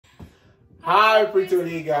Hi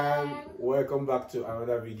PRITOLEE gang, welcome back to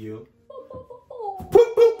another video.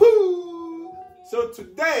 So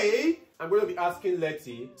today I'm going to be asking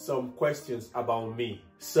Letty some questions about me.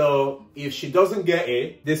 So if she doesn't get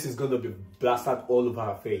it, this is going to be blasted all over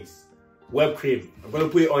her face. Web cream. I'm going to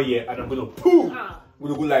put it on here and I'm going to poo. I'm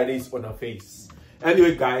going to go like this on her face.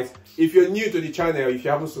 Anyway guys, if you're new to the channel, if you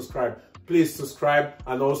haven't subscribed, please subscribe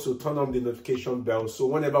and also turn on the notification bell so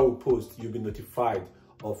whenever we post, you'll be notified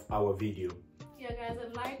of our video. Yeah guys,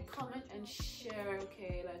 and like, comment and share,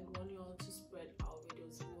 okay? Like we want you all to spread our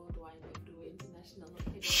videos worldwide, like do international.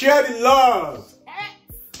 Okay? Share the love!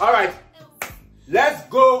 Alright, let's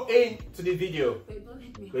go into the video. Wait, don't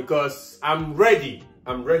hit me because I'm ready.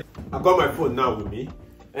 I'm ready. I've got my phone now with me.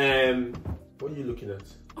 What are you looking at?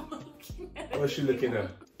 What's she looking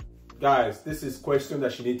at? Guys, this is a question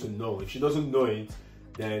that she needs to know. If she doesn't know it,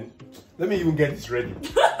 then let me even get this ready.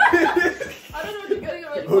 I don't know what you're getting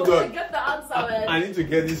ready Hold for. on. Get the answer, man. I need to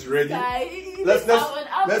get this ready. Let's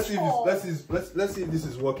see if this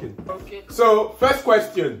is working. Okay. So first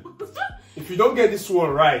question. If you don't get this one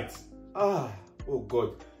right, oh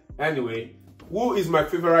god. Anyway, who is my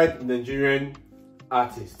favorite Nigerian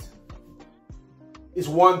artist? It's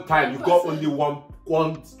one time. You got only one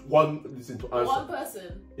listen to answer. One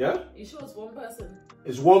person. Yeah? You sure it's one person?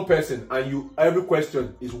 It's one person, and every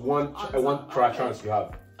question is one try chance you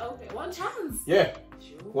have. Okay, one chance. Yeah.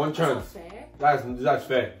 Sure. One chance. Fair. That's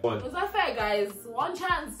fair. One. Was that fair, guys? One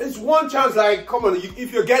chance. It's one chance. Like, come on.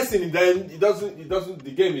 If you're guessing, then it doesn't.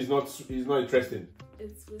 The game is not interesting.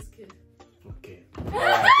 It's Whiskey. Okay.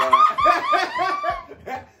 Alright,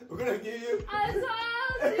 we're gonna give you. I told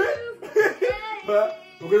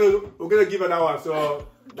you. We're gonna give her that one. So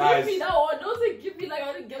give me that one. Don't say give me like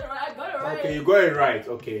I didn't get it right. I got it right. Okay, you got it right.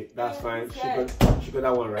 Okay, that's fine. She got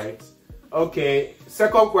that one right. Okay.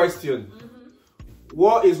 Second question.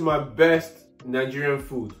 What is my best Nigerian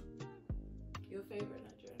food? Your favorite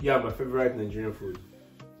Nigerian? Yeah, my favorite Nigerian food.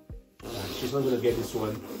 She's not gonna get this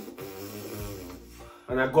one.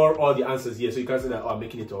 And I got all the answers here, so you can't say that, oh, I'm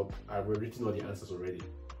making it up. I've written all the answers already.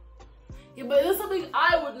 Yeah, but it's something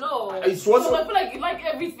I would know. It's what? So I feel like you like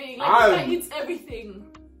everything. Like I eat everything.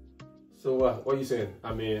 So what are you saying?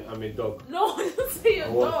 I'm a dog. No, I didn't say you're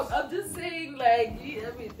a dog. I'm just saying like you eat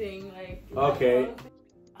everything. Like okay.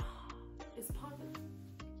 It's part of it.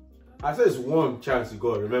 I said it's one chance you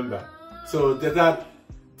got, remember. So that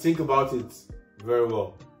think about it very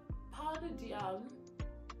well. Powdered yam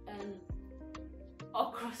and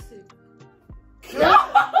okra soup. No!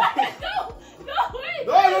 No, wait.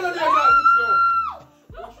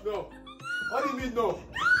 No. What do you mean no?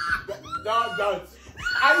 That.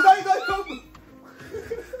 I don't.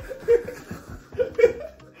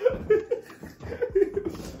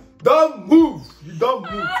 Don't move. You don't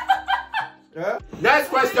move. Yeah? Next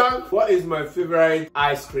question. What is my favorite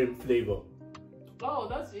ice cream flavor? Oh,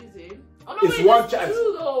 that's easy. Oh, no, it's wait, one chance.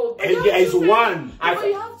 It's one.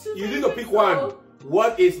 You need to pick one.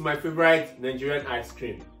 What is my favorite Nigerian ice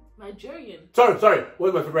cream? Nigerian? Sorry. What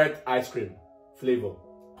is my favorite ice cream flavor?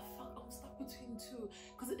 I'm stuck between two.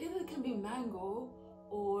 Because it either can be mango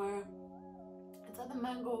or... It's either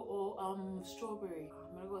mango or strawberry.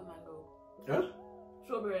 I'm gonna go with mango. Huh?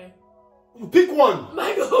 Strawberry. Pick one.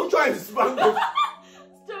 Mango. Who tries mango?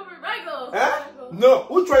 Strawberry, mango. Huh? Mango. No.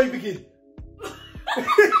 Who try picking?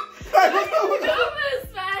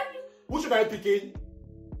 Which one are you picking?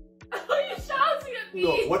 Are you shouting at me?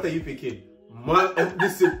 No, what are you picking? Man,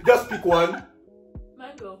 listen, just pick one.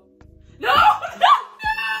 Mango. No!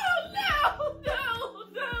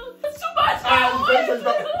 It's too much! I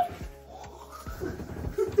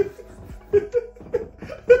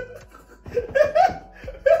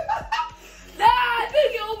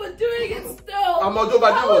think you're overdoing it still. I'm not overdoing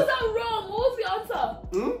it. How was that wrong? What was the answer?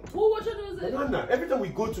 Which one was it? Banana. Every time we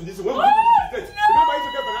go to this, when we go to this place, remember I used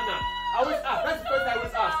to get banana. I always ask. That's the first I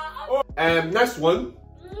always ask. Next one.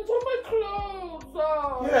 For my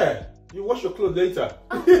clothes. Yeah, you wash your clothes later.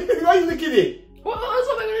 Why are you licking it? What am I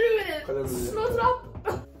gonna do with it? Snort it up.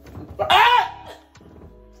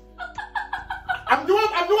 I'm the one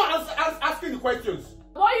asking the questions.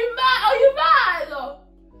 Why are you mad? Are you mad?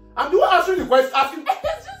 I'm the one answering the questions. Asking.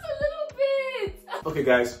 It's just a little bit. Okay,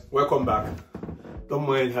 guys, welcome back. Don't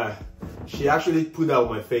mind her. She actually put that on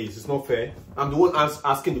my face. It's not fair. I'm the one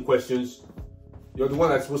asking the questions. You're the one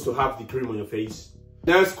that's supposed to have the cream on your face.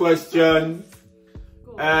 Next question.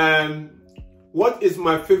 What is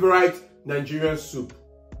my favorite Nigerian soup?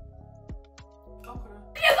 Okra.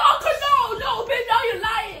 It's okra. No, bitch. Now you're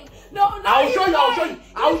lying. No. I'll show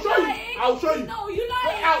you. No, you're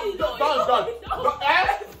lying.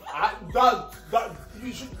 Done.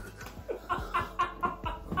 You should.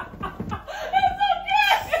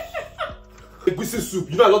 egusi soup.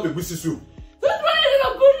 You know I love egusi soup. This one is a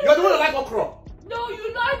good. You're the one that like okra. No,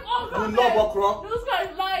 you like okra. You love okra. This guy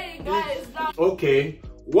is lying, guys. Okay.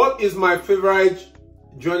 What is my favorite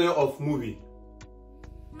genre of movie?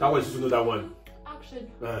 That one, you should know that one. Action.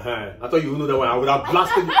 I thought you would know that one. I would have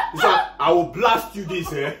blasted you. I will blast you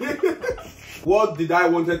this. What did I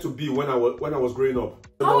wanted to be when I was growing up?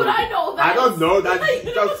 How would I know that? I don't know that.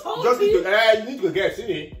 You need to guess,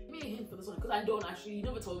 innit? Me and him for this one because I don't actually. You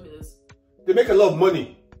never told me this. They make a lot of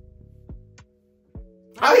money.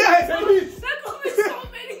 Oh yeah, it's a hint. That could be so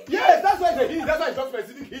many. Yes, that's why it's a hint. That's why it's not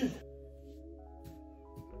specific hint.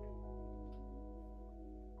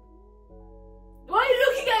 Why are you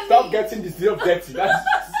looking at me? Stop getting this stuff dirty. That's. I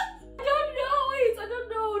don't know. Wait, I don't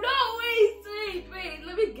know. No, wait.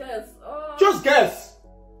 Let me guess. Just guess.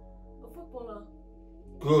 A footballer.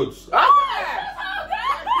 Good. Ah!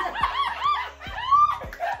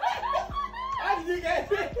 How did you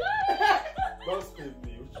get it? Don't spin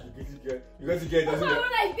me. You got to get it. Doesn't it?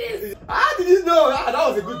 Like this. How did you know? That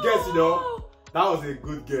was a good guess, you know. That was a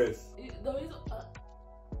good guess. The reason,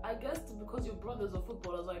 I guessed because your brother's a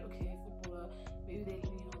footballer. I was like, okay, footballer. Maybe they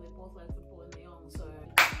both like football when they're young. So,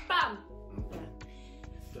 bam.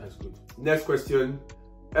 That's good. Next question.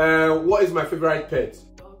 What is my favorite pet?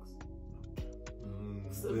 Dogs.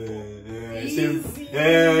 Easy.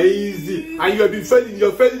 And you have been failing.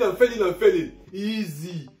 You're failing.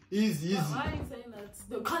 Easy. Why are you saying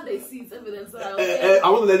that? Can't they see? It's evidence that I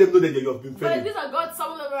want to let them know that you have been failing. But at least I got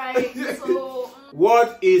some of them right. So.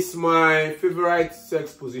 What is my favorite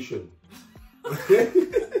sex position? Why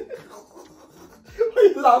are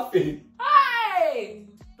you laughing? Hey!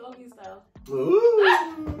 Doggy style.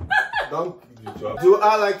 Ooh. Don't do the job. Do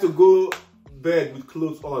I like to go bed with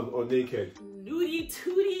clothes on or naked? Nudie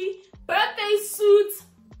tootie, birthday suit,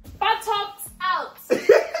 buttocks out.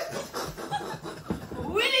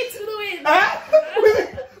 Willy to the wind.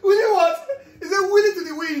 Willy what? Is it Willy to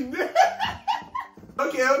the wind?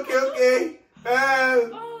 Okay.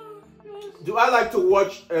 Do I like to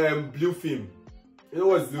watch blue film? You know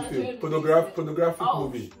what's blue film? Pornographic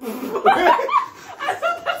movie. I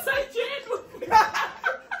thought that's a Nigerian movie.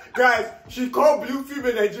 Guys, she called blue film a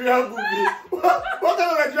Nigerian movie. What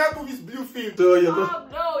kind of Nigerian movie is blue film? So you know.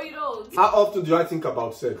 No, you don't. How often do I think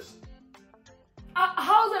about sex?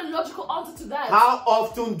 How's a logical answer to that? How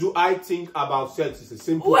often do I think about sex? It's a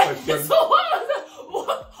simple question. So what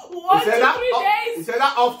was that? 1 to 3 days? Is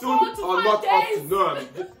that often 4 to or 5 not days? often?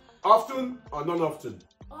 No, often or not often?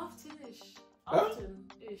 Often-ish. Huh?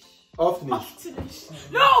 Often-ish. Often-ish. Often-ish.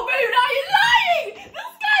 No, baby, now you're lying!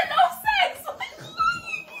 This guy loves sex!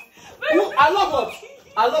 Baby, I love what?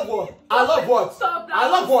 I love what? Stop now. I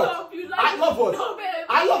love what? Stop. You like I love what? No, baby.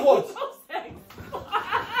 I love what? You love sex.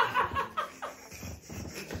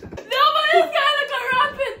 No, but this guy like a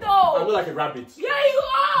rabbit though. I'm not like a rabbit. Yeah, you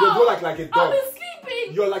are. You're more like a dog. I've been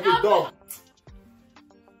sleeping. You're like a dog.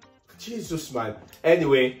 Jesus, man.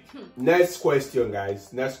 Anyway, next question,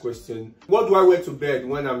 guys. Next question. What do I wear to bed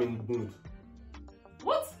when I'm in the mood?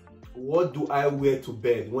 What? What do I wear to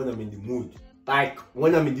bed when I'm in the mood? Like,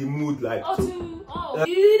 when I'm in the mood, like...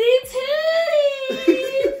 Beauty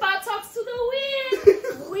tootie! Buttocks to the wind!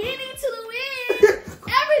 Winnie to the wind!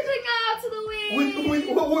 Everything out to the wind!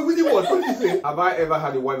 Winnie what? What did you say? Have I ever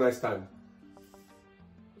had a one-night stand?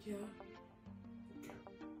 Yeah.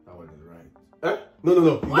 That one is right. Huh? No. You're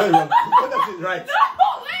not wrong. That is right. No,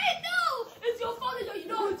 wait, no! It's your fault. You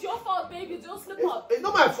know it's your fault, baby. It's your slip up. It's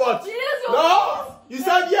not my fault. It is your fault. fault. You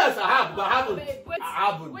said yes, I have, but I haven't. Wait, I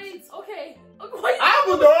haven't. Wait, okay. I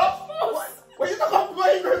haven't, though. What you talking about?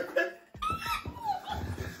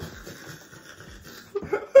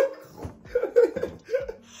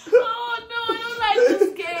 Oh no, I don't like this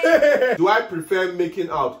game. Do I prefer making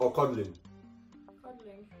out or cuddling?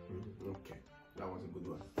 Cuddling. Okay, that was a good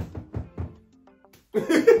one.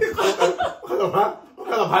 What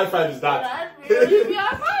kind of high five is that? Really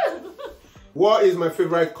high five. What is my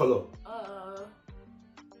favorite color?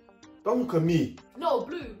 Don't look at me. No,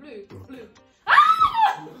 blue.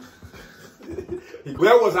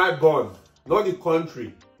 Where was I born? Not the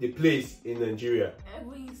country, the place in Nigeria.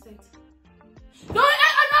 Every state. No,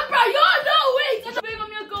 I'm not proud. No, wait. I'm being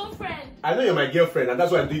your girlfriend. I know you're my girlfriend, and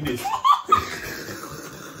that's why I'm doing this.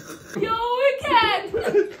 You're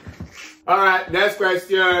wicked. Alright, next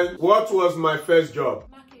question. What was my first job?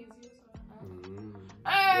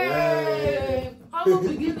 Hey! Humble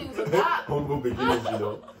beginnings of that. Humble beginnings, you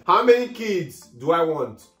know. How many kids do I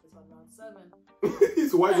want? 7.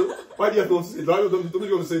 So why do you have to say? Why don't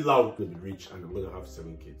you want to say loud? I'm gonna be rich and I'm gonna have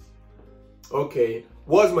 7 kids. Okay.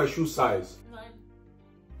 What's my shoe size? 9.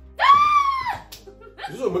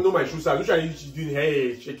 You don't know my shoe size. Which are you doing?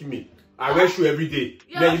 Hey, shaking me. I wear shoe every day.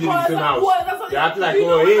 Yeah, Then you live in the same house. You act like,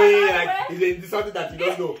 oh, hey, like it's something that you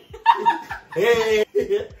don't know. Hey,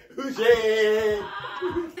 It's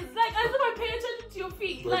like as if I pay attention to your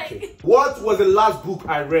feet. Okay. Like, what was the last book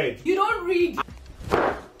I read? you don't read.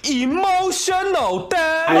 Emotional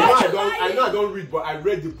damn. I know I don't read, but I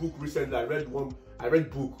read the book recently. I read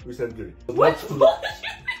book recently. What book?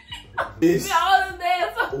 This,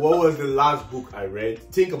 what was the last book I read?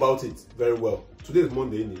 Think about it very well. Today is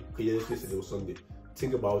Monday, isn't it? Okay, yesterday was Sunday.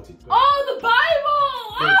 Think about it. Oh, the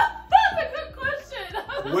Bible! That's a good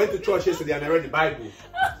question. I went to church yesterday and I read the Bible.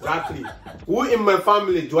 Exactly. Who in my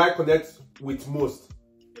family do I connect with most?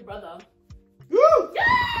 Your brother. Woo!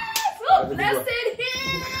 Yes! Oh, blessed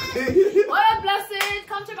him! What a blessing!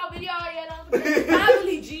 Come check out video.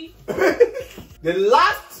 Family G. The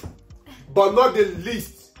last, but not the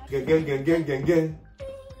least. Gang, gang, gang, gang, gang, gang.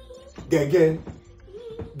 Gang, gang.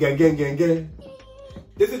 Gang, gang, gang, gang.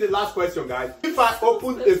 This is the last question, guys. If I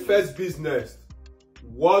open a first business,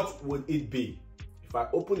 what would it be? If I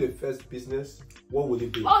open a first business, what would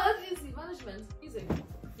it be? Oh, that's easy. Management. Easy.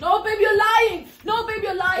 No, babe, you're lying. No, babe,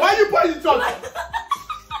 you're lying. Why are you pointing it out?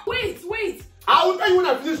 Wait. I will tell you when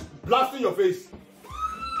I finish blasting your face.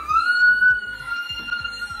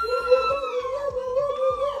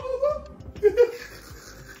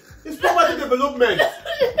 It's property development.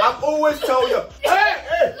 I'm always tell you,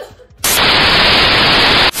 hey.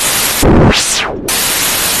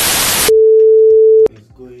 It's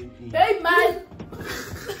going in. Hey, man.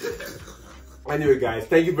 Anyway, guys,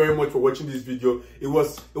 thank you very much for watching this video. It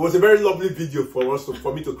was a very lovely video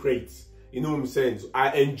for me to create. You know what I'm saying? So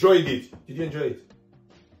I enjoyed it. Did you enjoy it?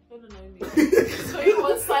 No. So you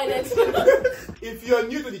was silent. If you're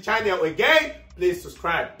new to the channel again, please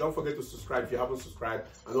subscribe. Don't forget to subscribe if you haven't subscribed,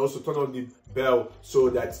 and also turn on the bell so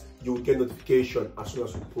that you will get notification as soon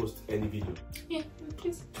as we post any video. Yeah,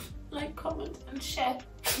 please like, comment, and share.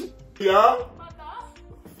 Yeah. Mother,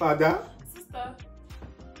 Father, sister,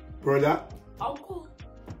 brother, uncle,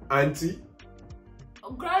 auntie,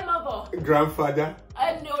 grandmother, grandfather,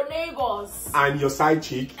 and your neighbors, and your side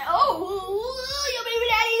chick, oh, your baby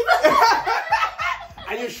daddies,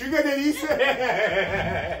 and your sugar daddies.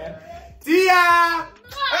 See ya.